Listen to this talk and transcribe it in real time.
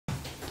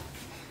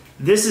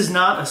This is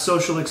not a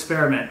social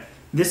experiment.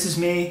 This is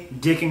me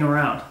dicking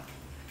around.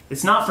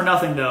 It's not for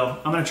nothing though.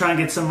 I'm gonna try and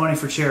get some money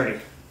for charity.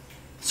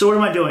 So what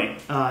am I doing?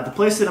 The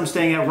place that I'm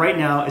staying at right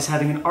now is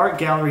having an art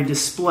gallery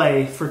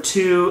display for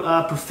two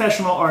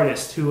professional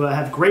artists who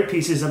have great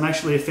pieces. I'm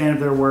actually a fan of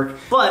their work,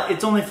 but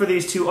it's only for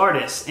these two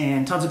artists,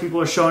 and tons of people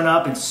are showing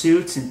up in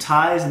suits and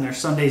ties and their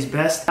Sunday's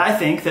best. I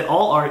think that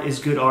all art is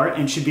good art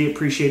and should be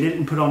appreciated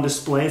and put on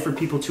display for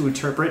people to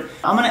interpret.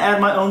 I'm gonna add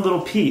my own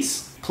little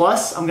piece.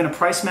 Plus, I'm gonna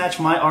price match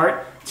my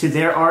art to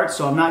their art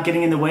so I'm not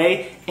getting in the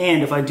way,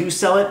 and if I do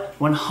sell it,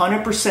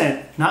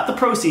 100%, not the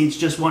proceeds,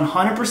 just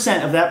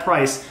 100% of that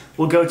price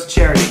will go to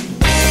charity.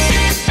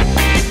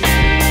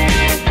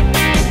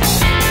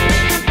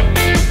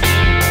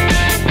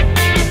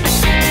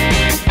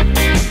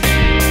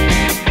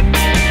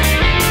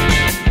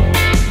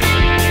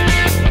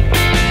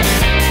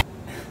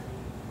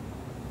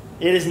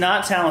 It is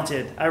not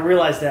talented. I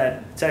realize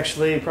that. It's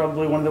actually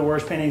probably one of the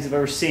worst paintings I've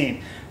ever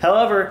seen.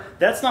 However,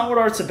 that's not what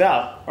art's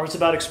about. Art's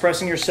about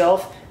expressing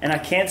yourself, and I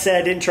can't say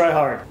I didn't try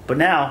hard. But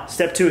now,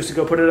 step 2 is to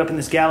go put it up in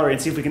this gallery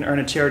and see if we can earn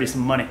a charity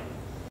some money.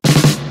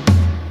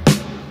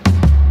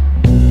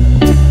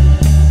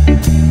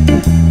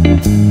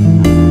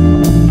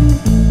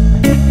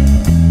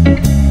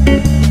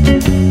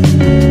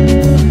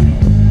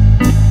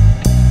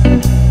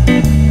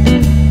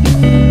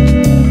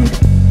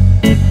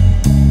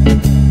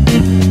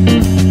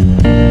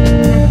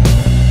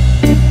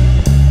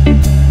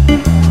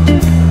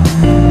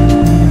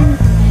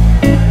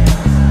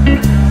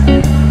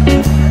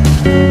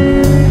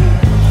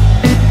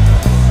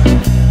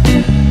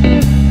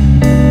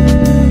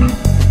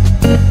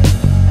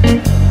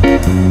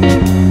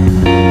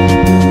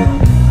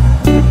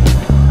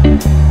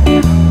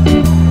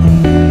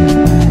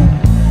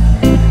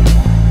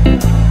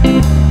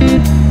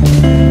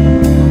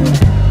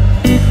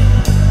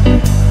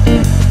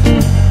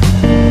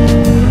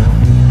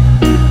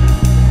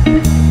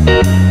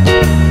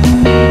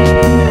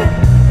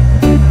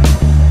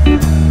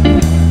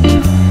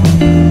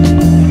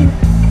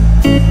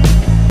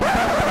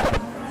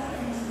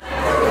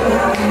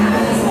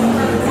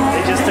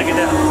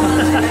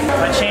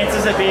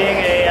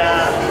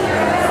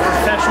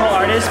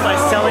 By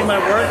selling my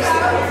works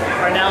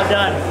are now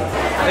done.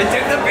 They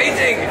took the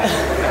painting!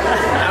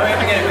 Now we have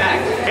to get it back.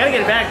 I gotta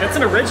get it back, that's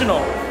an original.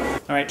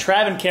 Alright,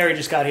 Trav and Carrie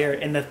just got here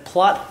and the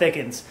plot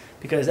thickens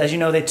because as you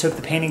know they took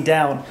the painting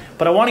down.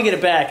 But I want to get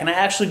it back and I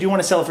actually do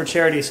want to sell it for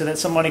charity so that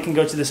some money can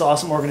go to this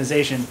awesome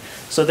organization.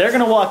 So they're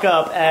gonna walk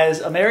up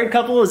as a married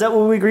couple, is that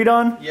what we agreed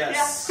on?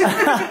 Yes.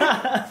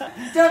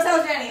 Don't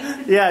tell Jenny.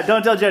 Yeah,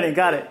 don't tell Jenny,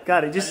 got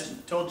it.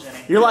 Just told Jenny.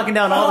 You're locking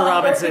down all the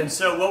Robinsons.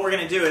 So what we're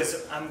going to do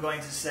is I'm going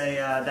to say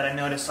that I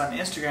noticed on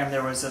Instagram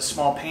there was a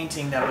small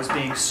painting that was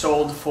being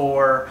sold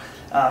for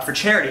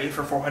charity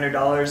for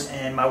 $400,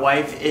 and my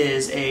wife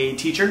is a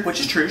teacher, which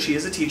is true, she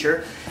is a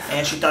teacher,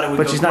 and she thought it would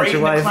go great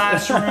in the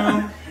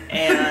classroom,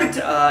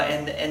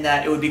 and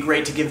that it would be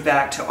great to give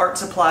back to art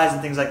supplies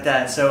and things like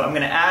that. So I'm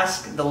going to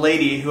ask the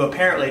lady who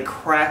apparently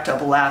cracked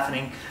up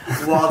laughing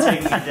while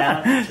taking it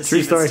down to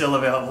see if it's still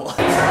available.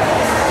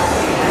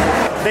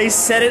 They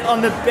set it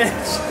on the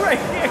bench right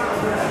here.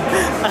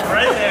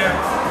 Right there.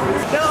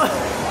 No.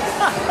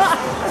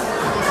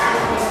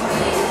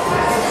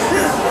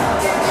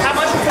 How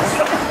much is this?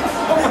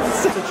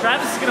 So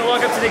Travis is going to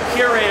walk up to the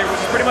curator,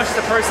 which is pretty much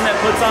the person that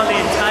puts on the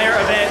entire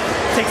event.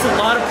 Takes a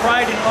lot of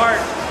pride in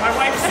art. My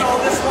wife saw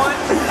this one.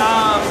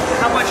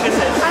 How much is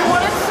it? I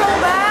want it so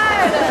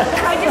bad.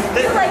 I just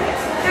feel like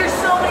there's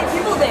so many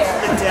people there.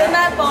 In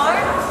that bar,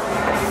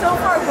 so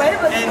far away,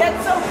 but yet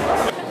so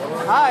close.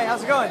 Hi,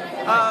 how's it going?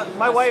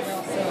 My wife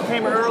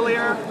came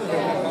earlier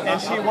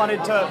and she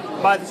wanted to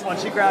buy this one.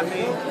 She grabbed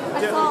me.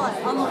 I saw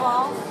it on the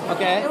wall.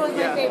 Okay. It was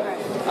my favorite.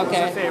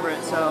 Okay. It was my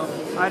favorite. So,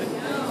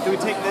 do we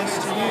take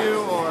this to you,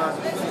 or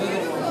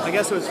I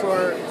guess it was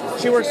for?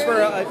 She works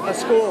for a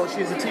school.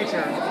 She's a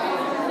teacher.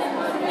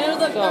 And it was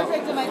like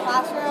perfect in my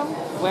classroom.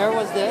 Where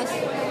was this?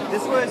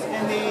 This was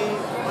in the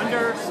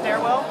under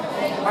stairwell.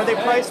 Are they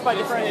priced by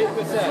different? 8%.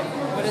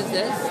 What is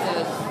this?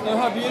 Oh,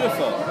 how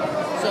beautiful.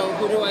 So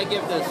who do I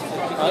give this?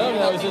 I don't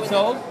know, is it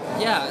sold?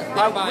 Yeah.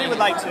 We would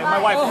like to. My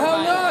wife. Oh,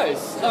 how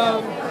nice.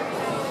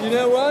 You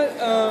know what?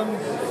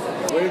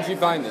 Where did you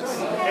find this?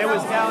 It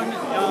was down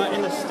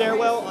in the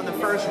stairwell on the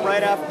first,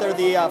 right after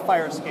the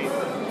fire escape.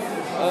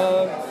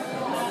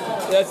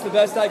 That's the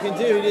best I can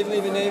do. He didn't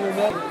leave a name or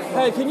nothing.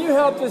 Hey, can you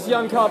help this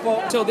young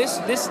couple? So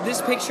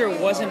this picture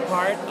wasn't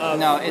part of.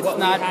 No, it's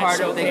not part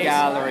of the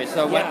gallery.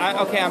 So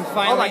okay, I'm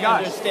finally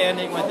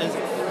understanding what this.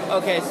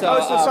 Okay, so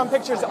some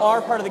pictures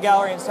are part of the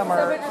gallery and some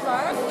are.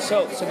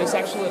 So this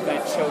actual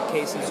event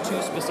showcases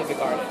two specific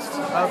artists.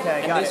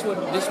 Okay, and this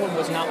one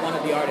was not one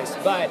of the artists,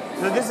 but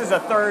so this is a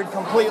third,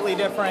 completely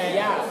different.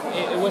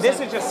 Yeah, it was. This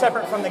is just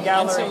separate from the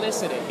gallery.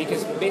 Unsolicited,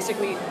 because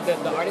basically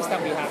the artists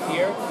that we have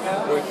here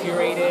were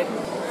curated.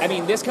 I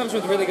mean, this comes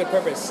with really good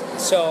purpose.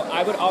 So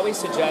I would always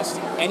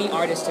suggest any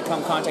artist to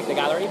come contact the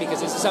gallery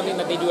because this is something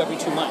that they do every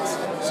 2 months.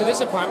 So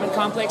this apartment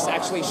complex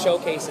actually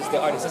showcases the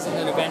artists. This is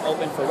an event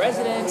open for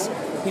residents,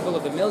 people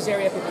of the Mills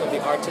area, people of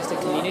the artistic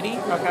community.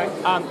 Okay.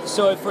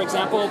 So if, for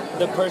example,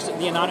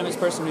 the anonymous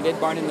person who did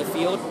Barn in the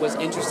Field was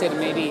interested in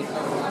maybe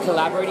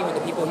collaborating with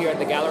the people here at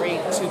the gallery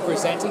to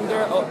presenting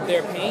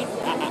their paint,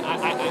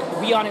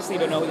 we honestly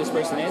don't know who this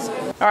person is.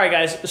 All right,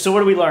 guys, so what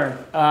do we learn?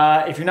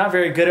 If you're not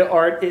very good at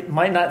art, it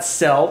might not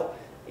sell.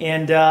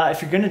 And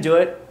if you're gonna do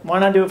it, why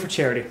not do it for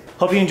charity?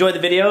 Hope you enjoyed the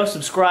video.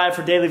 Subscribe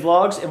for daily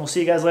vlogs, and we'll see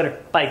you guys later.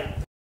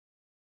 Bye.